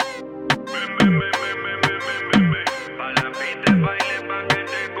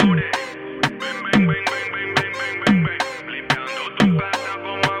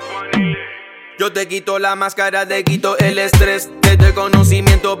te quito la mascara, te quito el estrés. Te doy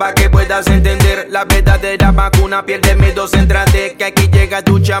conocimiento pa' que puedas entender la verdadera vacuna. Pierde, miedo, centrate, que aquí llega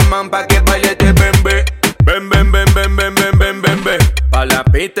tu chaman pa' que baile este bembé. Ven, ven, ven, ven, ven, ven, ven, ven, ven. Pa' la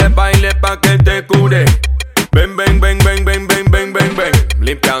pista baile pa' que te cure. Ven, ven, ven, ven, ven, ven, ven, ven, ven.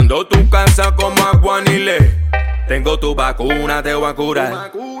 Limpiando tu casa como Agüanile. Tengo tu vacuna, te voy a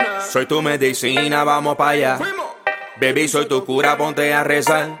curar. Soy tu medicina, vamos pa' allá. Baby, soy tu cura, ponte a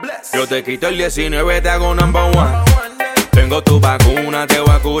rezar. Yo te quito el 19, te hago number one. Tengo tu vacuna, te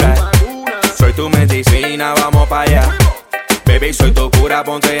voy a curar. Soy tu medicina, vamos pa' allá. Baby, soy tu cura,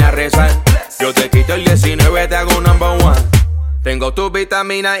 ponte a rezar. Yo te quito el 19, te hago number one. Tengo tu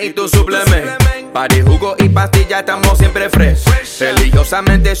vitamina y tu suplemento. Party, jugo y pastilla, estamos siempre fresh.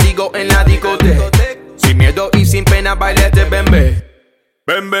 Religiosamente sigo en la discoteca. Sin miedo y sin pena, baile este bembé.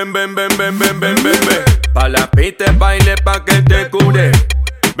 Ven, ven, ven, ven, ven, ven, ven, ven, ven. Pa' la pista baile pa' que te cure.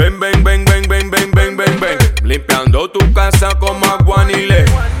 Ven, ven, ven, ven, ven, ven, ven, ven, ven. Limpiando tu casa como Agüanile.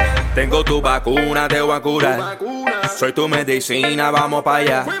 Tengo tu vacuna, te voy a curar. Soy tu medicina, vamos pa'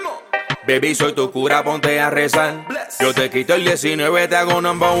 allá. Baby, soy tu cura, ponte a rezar. Yo te quito el 19, te hago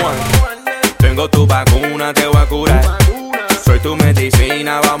number one. Tengo tu vacuna, te voy a curar. Soy tu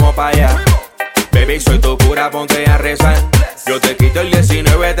medicina, vamos pa' allá. Baby, soy tu cura, ponte a rezar. Yo te quito el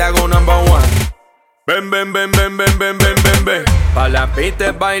 19, te hago number one. Ven, ven, ven, ven, ven, ven, ven, ven, ven. Pa' la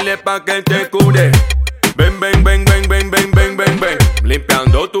pista baile pa' que te cure. Ven, ven, ven, ven, ven, ven, ven, ven, ven.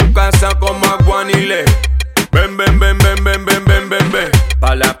 Limpiando tu casa como Agüanile. Ven, ven, ven, ven, ven, ven, ven, ven, ven.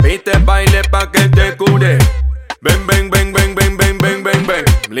 Pa' la pista baile pa' que te cure. Ven, ven, ven, ven, ven, ven, ven, ven, ven.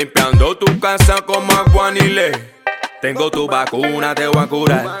 Limpiando tu casa como Agüanile. Tengo tu vacuna, te voy a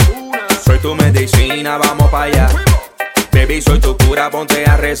curar. Soy tu medicina, vamos pa' allá. Baby, soy tu cura, ponte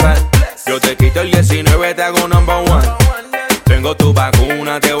a rezar. Yo te quito el 19, te hago number one. Tengo tu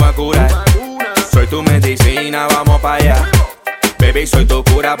vacuna, te voy a curar. Soy tu medicina, vamos pa' allá. Baby, soy tu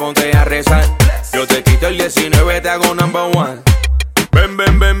cura, ponte a rezar. Yo te quito el 19, te hago number one. Ven,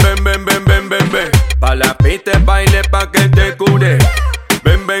 ven, ven, ven, ven, ven, ven, ven, ven. Pa' la pista baile pa' que te cure.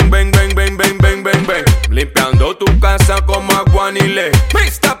 Ven, ven, ven, ven, ven, ven, ven, ven, ven. Limpiando tu casa como Agüanile.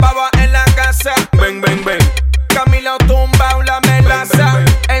 Pista pava en la casa. Ven, ven, ven. Camilo Tumbao la melaza.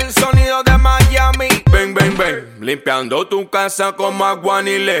 El sonido de Miami. Ven, ven, ven. Limpiando tu casa como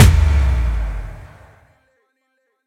Agüanile.